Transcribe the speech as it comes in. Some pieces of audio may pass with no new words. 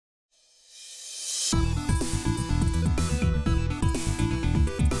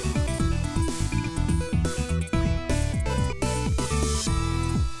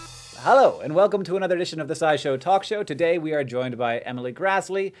Hello, and welcome to another edition of the SciShow Talk Show. Today we are joined by Emily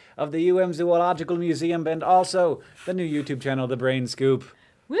Graslie of the Zoological Museum and also the new YouTube channel, The Brain Scoop.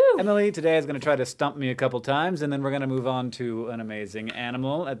 Woo! Emily today is going to try to stump me a couple times, and then we're going to move on to an amazing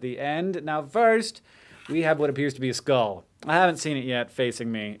animal at the end. Now first, we have what appears to be a skull. I haven't seen it yet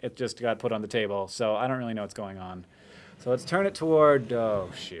facing me. It just got put on the table, so I don't really know what's going on. So let's turn it toward,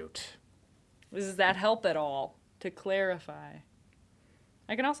 oh shoot. Does that help at all to clarify?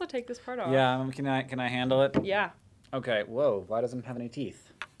 I can also take this part off. Yeah, can I handle it? Yeah. Okay, whoa, why doesn't it have any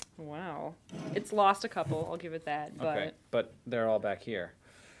teeth? Wow. It's lost a couple, I'll give it that. But... Okay, but they're all back here.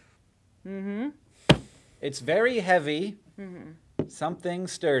 Mm-hmm. It's very heavy, Mm-hmm. something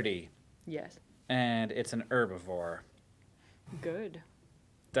sturdy, Yes. and it's an herbivore. Good.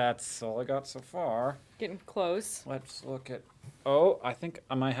 That's all I got so far. Getting close. Let's look at... Oh, I think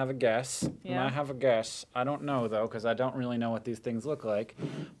I might have a guess. Yeah. I might have a guess. I don't know, though, because I don't really know what these things look like.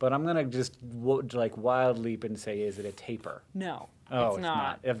 But I'm going to just, wild leap and say, is it a tapir? No. Oh, it's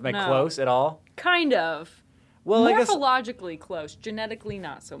not. Am I No. close at all? Kind of. Well, I guess... Morphologically close. Genetically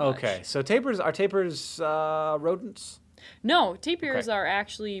not so much. Okay, so are tapirs rodents? No, tapirs Okay. are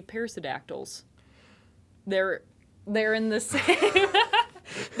actually parasitactyls. They're in the same...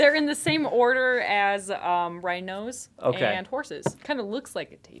 They're in the same order as rhinos Okay. and horses. Kind of looks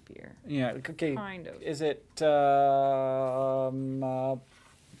like a tapir. Yeah, okay. Kind of. Is it,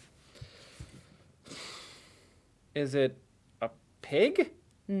 is it a pig?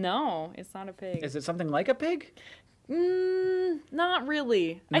 No, it's not a pig. Is it something like a pig? Not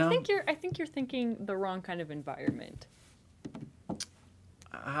really. No? I think you're thinking the wrong kind of environment.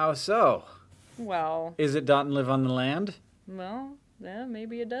 How so? Well, Is it doesn't live on the land? yeah,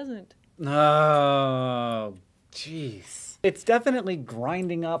 maybe it doesn't. Oh, jeez. It's definitely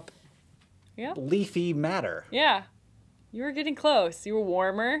grinding up Yeah. leafy matter. Yeah. You were getting close. You were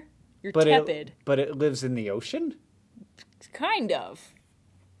warmer. You're But tepid. but it lives in the ocean? Kind of.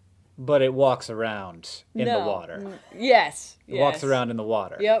 But it walks around in the No. water. Yes. It walks around in the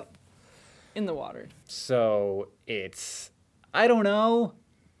water. Yep. In the water. So it's, I don't know.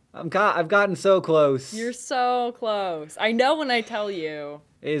 I've gotten so close. You're so close. I know when I tell you.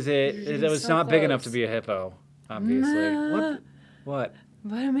 Is it? It's so not big enough to close. be a hippo, obviously. Nah. What?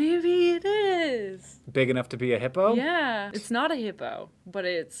 But maybe it is. Big enough to be a hippo? Yeah. It's not a hippo, but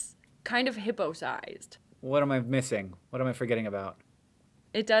it's kind of hippo-sized. What am I missing? What am I forgetting about?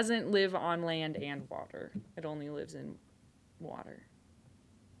 It doesn't live on land and water. It only lives in water.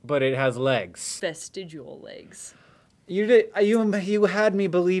 But it has legs. Vestigial legs. You had me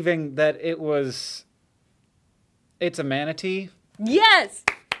believing that it's a manatee. Yes!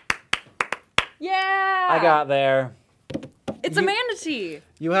 Yeah! I got there. It's a manatee!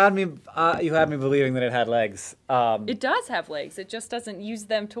 You had me believing that it had legs. It does have legs. It just doesn't use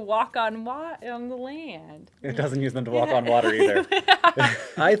them to walk on the land. It doesn't use them to walk on water either.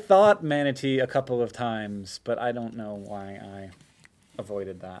 I thought manatee a couple of times, but I don't know why I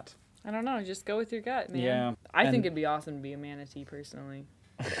avoided that. I don't know. Just go with your gut, man. Yeah, I and- think it'd be awesome to be a manatee, personally.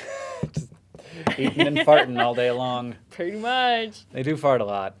 Eating and farting all day long. Pretty much. They do fart a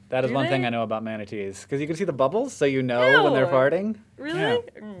lot. That is Do one thing they? I know about manatees. Because you can see the bubbles, so you know when they're Ew. farting. Really?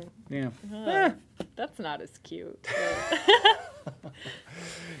 Yeah. Ugh, that's not as cute.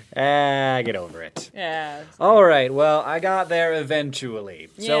 Get over it. Yeah. All right, well, I got there eventually.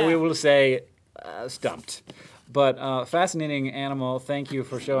 So Yeah. we will say stumped. But fascinating animal, thank you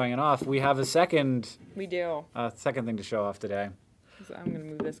for showing it off. We have a second We do. thing to show off today. So I'm going to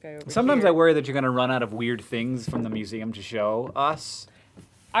move this guy over Sometimes here. I worry that you're going to run out of weird things from the museum to show us.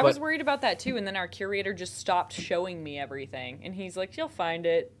 I was but- worried about that too, and then our curator just stopped showing me everything. And he's like, you'll find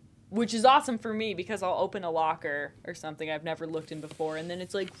it. Which is awesome for me because I'll open a locker or something I've never looked in before, and then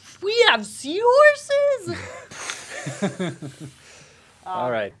it's like, we have seahorses! All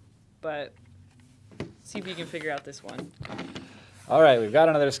right. But see if you can figure out this one. All right, we've got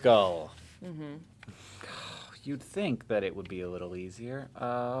another skull. Mm-hmm. You'd think that it would be a little easier.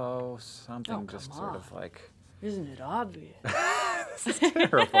 Oh, something Oh, just come sort on. of like... Isn't it obvious? This is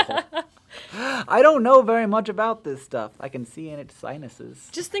terrible. I don't know very much about this stuff. I can see in its sinuses.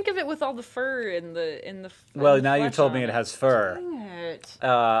 Just think of it with all the fur and the Well, and the now you've flesh told on me it has fur. Dang it.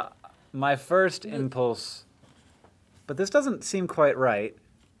 My first impulse, but this doesn't seem quite right,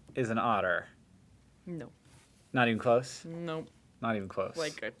 is an otter. No. Not even close? Nope. Not even close.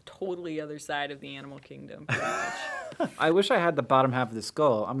 Like a totally other side of the animal kingdom, pretty much. I wish I had the bottom half of the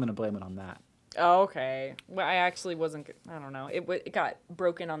skull. I'm going to blame it on that. Oh, okay. Well, I actually wasn't. I don't know. It got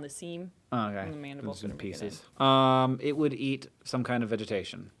broken on the seam. Oh, okay. And the mandible It's in couldn't make it pieces. It would eat some kind of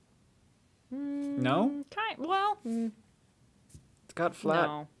vegetation. No? Well, It's got flat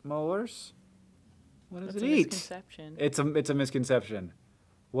No. molars. What does That's it a eat? misconception. It's a misconception.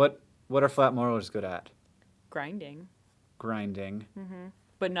 What are flat molars good at? Grinding. Grinding,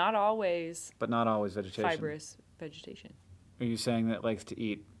 But not always but not always vegetation. fibrous vegetation. Are you saying that it likes to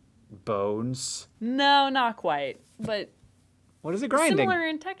eat bones? No, not quite. But What is it grinding? similar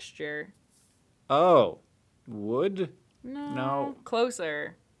in texture. Oh, wood? No. No.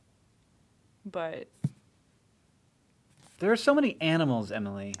 Closer. But There are so many animals,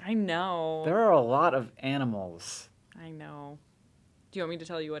 Emily. I know. There are a lot of animals. I know. Do you want me to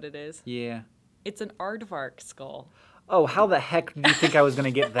tell you what it is? Yeah. It's an aardvark skull. Oh, how the heck do you think I was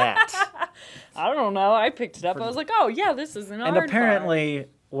going to get that? I don't know. I picked it up. I was like, oh, yeah, this is an And aardvark. apparently,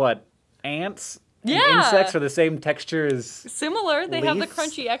 what, ants and Yeah. insects are the same texture as... Similar. They have the Leaves?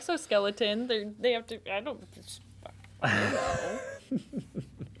 crunchy exoskeleton. They have to... I don't know.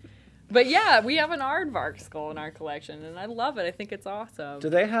 But yeah, we have an aardvark skull in our collection, and I love it. I think it's awesome. Do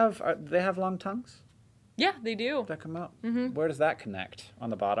they have long tongues Yeah, they do. that come out? Mm-hmm. Where does that connect? On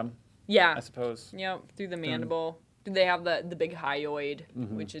the bottom, Yeah. I suppose. Yep, through the mandible. They have the big hyoid,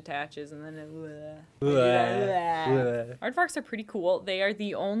 which attaches, and then it... Aardvarks are pretty cool. They are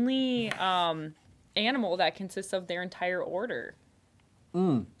the only animal that consists of their entire order.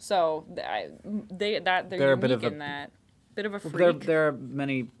 So they're They're a bit unique of a- in that. Bit of a There, freak. there are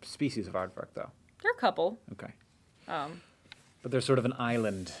many species of aardvark, though. There are a couple. Okay. Um, But they're sort of an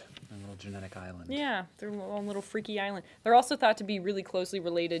island, a little genetic island. yeah, they're a little freaky island. They're also thought to be really closely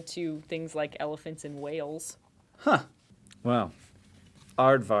related to things like elephants and whales. Well,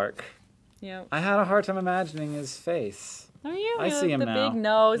 aardvark. Yeah. I had a hard time imagining his face. Oh, yeah, I see him the now. big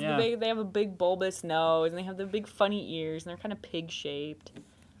nose. Yeah. They have a big bulbous nose, and they have the big funny ears, and they're kind of pig-shaped.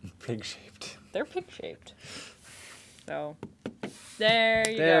 Pig-shaped. They're pig-shaped. So, there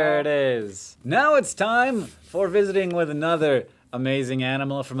you There it go. is. Now it's time for visiting with another amazing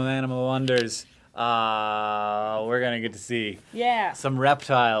animal from Animal Wonders. We're going to get to see Yeah. some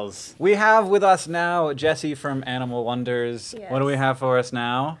reptiles. We have with us now Jessi from Animal Wonders. Yes. What do we have for us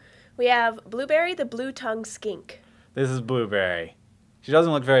now? We have Blueberry, the blue-tongued skink. This is Blueberry. She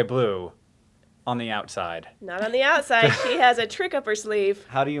doesn't look very blue on the outside. Not on the outside. She has a trick up her sleeve.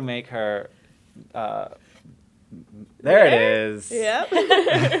 How do you make her... there it is.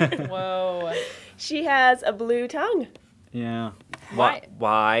 Yep. Whoa. She has a blue tongue. Yeah. Why-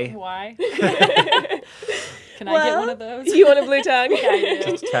 Why? Why? Can I get one of those? You want a blue tongue? I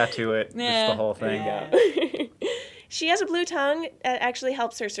do. Just tattoo it. Just Yeah. the whole thing. Yeah. She has a blue tongue that actually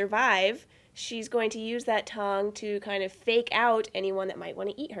helps her survive. She's going to use that tongue to kind of fake out anyone that might want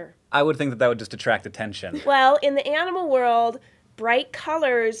to eat her. I would think that would just attract attention. Well, in the animal world, bright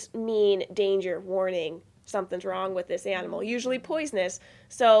colors mean danger, warning. Something's wrong with this animal, usually poisonous.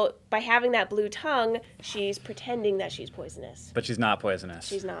 So by having that blue tongue, she's pretending that she's poisonous. But she's not poisonous.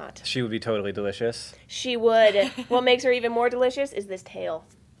 She's not. She would be totally delicious. She would. What makes her even more delicious is this tail.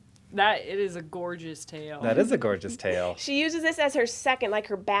 It is a gorgeous tail. That is a gorgeous tail. She uses this as her second, like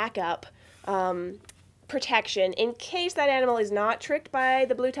her backup protection. In case that animal is not tricked by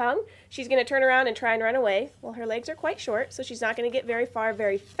the blue tongue, she's going to turn around and try and run away. Well, her legs are quite short, so she's not going to get very far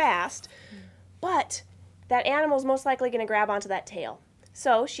very fast. But that animal's most likely going to grab onto that tail.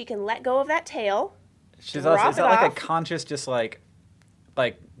 So she can let go of that tail. She's Drop also, is it that like a off. conscious, just like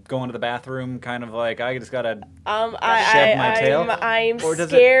going to the bathroom, kind of like, I just gotta I, shed my tail? I'm Or does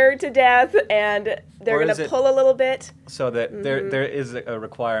it- scared to death, and they're Or going is to it- pull a little bit. so that there is a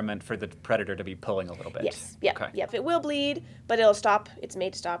requirement for the predator to be pulling a little bit. Yes. Yep. Okay. Yep. It will bleed, but it'll stop. It's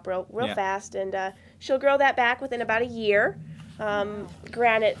made to stop real Yeah. fast, and she'll grow that back within about a year.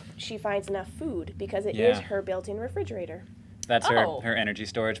 Granted, she finds enough food because it is Yeah. her built-in refrigerator. That's Oh. her energy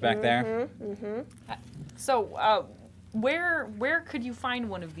storage back there. So, where could you find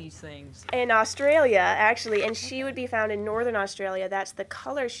one of these things? In Australia, actually, and she would be found in northern Australia. That's the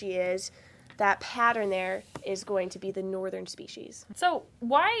color she is. That pattern there is going to be the northern species. So,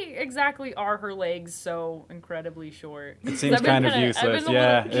 why exactly are her legs so incredibly short? It seems kind of useless.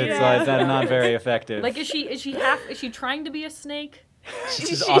 Yeah, it's not very effective. Like, is she trying to be a snake?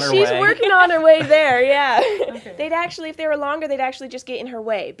 She's on her She's way. working on her way there, yeah. Okay. They'd actually, if they were longer, they'd actually just get in her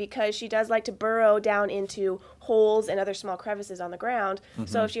way because she does like to burrow down into holes and other small crevices on the ground.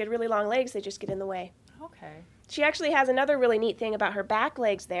 So if she had really long legs, they'd just get in the way. Okay. She actually has another really neat thing about her back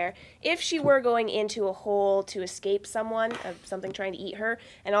legs there. If she were going into a hole to escape someone, of something trying to eat her,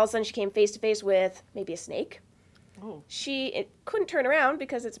 and all of a sudden she came face to face with maybe a snake, Oh. she couldn't turn around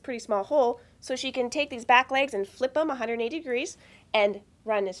because it's a pretty small hole, so she can take these back legs and flip them 180 degrees and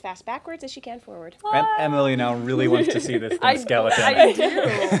run as fast backwards as she can forward. And Emily now really wants to see this thing skeleton. I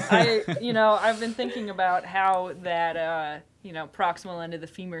do. I've been thinking about how that proximal end of the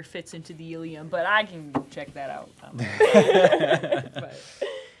femur fits into the ilium, but I can check that out. But,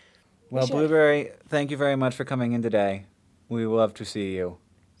 Well, Sure. Blueberry, thank you very much for coming in today. We love to see you.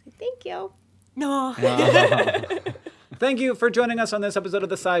 Thank you. no. Thank you for joining us on this episode of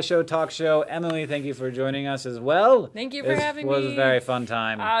the SciShow Talk Show. Emily, thank you for joining us as well. Thank you for having me. This was a very fun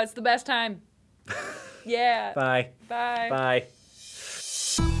time. It's the best time. Yeah. Bye. Bye. Bye.